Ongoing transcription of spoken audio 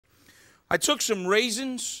I took some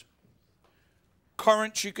raisins,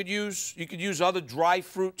 currants you could use. You could use other dry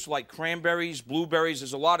fruits like cranberries, blueberries.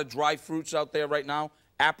 There's a lot of dry fruits out there right now.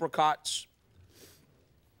 Apricots.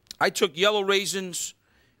 I took yellow raisins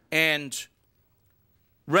and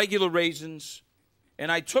regular raisins, and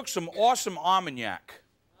I took some awesome Armagnac.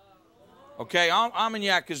 Okay,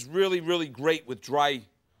 Armagnac is really, really great with dry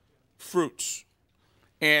fruits.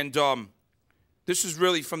 And this is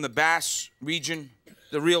really from the Bass region,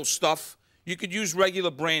 the real stuff. You could use regular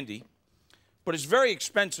brandy, but it's very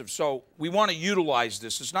expensive, so we want to utilize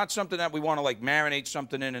this. It's not something that we want to, like, marinate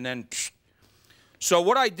something in and then... So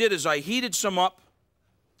what I did is I heated some up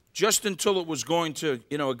just until it was going to,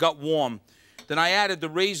 you know, it got warm. Then I added the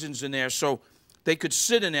raisins in there so they could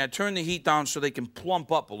sit in there, turn the heat down so they can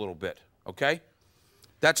plump up a little bit, okay?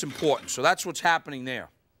 That's important. So that's what's happening there.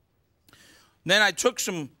 Then I took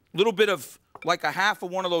some little bit of, like a half of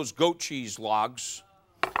one of those goat cheese logs,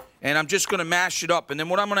 and I'm just going to mash it up. And then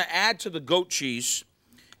what I'm going to add to the goat cheese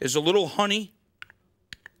is a little honey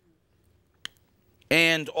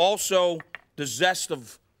and also the zest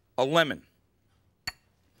of a lemon.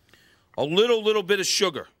 A little bit of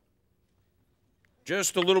sugar.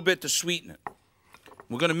 Just a little bit to sweeten it.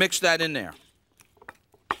 We're going to mix that in there.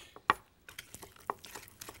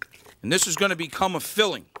 And this is going to become a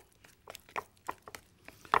filling.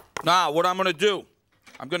 Now, what I'm going to do,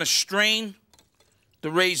 I'm going to strain the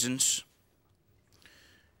raisins,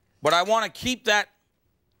 but I want to keep that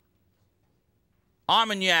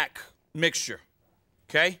Armagnac mixture,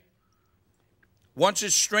 okay? Once it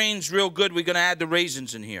strains real good, we're going to add the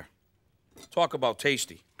raisins in here. Talk about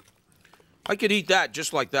tasty. I could eat that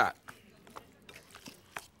just like that.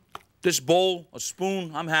 This bowl, a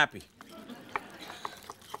spoon, I'm happy.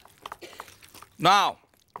 Now,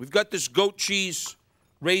 we've got this goat cheese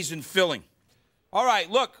raisin filling. All right,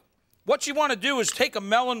 look. What you want to do is take a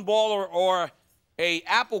melon ball or a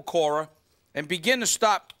apple corer and begin to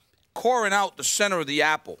stop coring out the center of the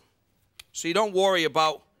apple. So you don't worry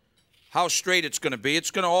about how straight it's going to be. It's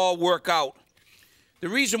going to all work out. The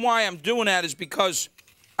reason why I'm doing that is because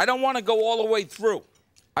I don't want to go all the way through.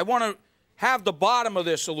 I want to have the bottom of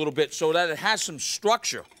this a little bit so that it has some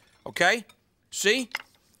structure, okay? See?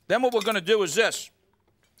 Then what we're going to do is this.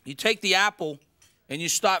 You take the apple and you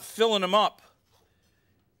start filling them up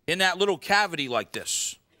in that little cavity like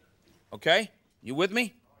this, okay? You with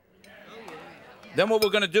me? Then what we're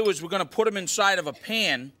going to do is we're going to put them inside of a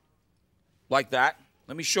pan like that.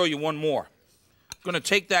 Let me show you one more. I'm going to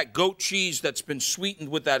take that goat cheese that's been sweetened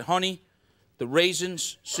with that honey, the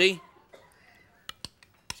raisins, see?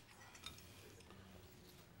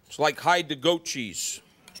 It's like hide the goat cheese.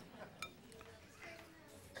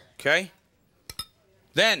 Okay?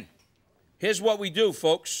 Then, here's what we do,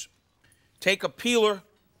 folks. Take a peeler,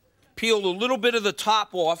 peel a little bit of the top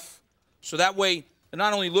off, so that way it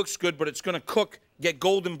not only looks good, but it's going to cook, get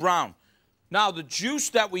golden brown. Now, the juice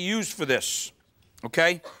that we use for this,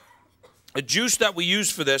 okay? The juice that we use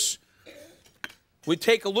for this, we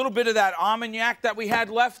take a little bit of that Armagnac that we had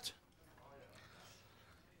left,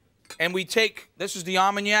 and we take, this is the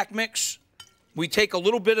Armagnac mix, we take a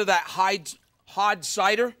little bit of that hard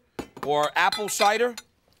cider, or apple cider,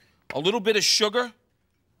 a little bit of sugar,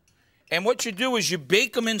 and what you do is you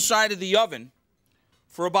bake them inside of the oven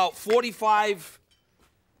for about 45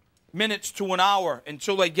 minutes to an hour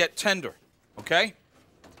until they get tender, okay?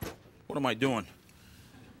 What am I doing?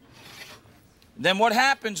 Then what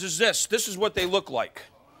happens is this. This is what they look like.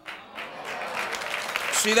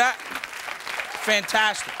 See that?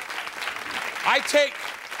 Fantastic. I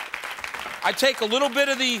take a little bit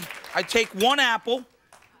of I take one apple.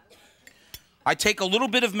 I take a little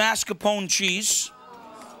bit of mascarpone cheese.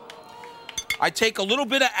 I take a little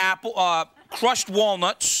bit of crushed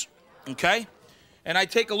walnuts, okay? And I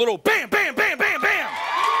take a little bam, bam, bam, bam, bam.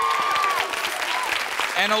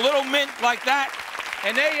 And a little mint like that.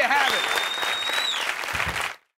 And there you have it.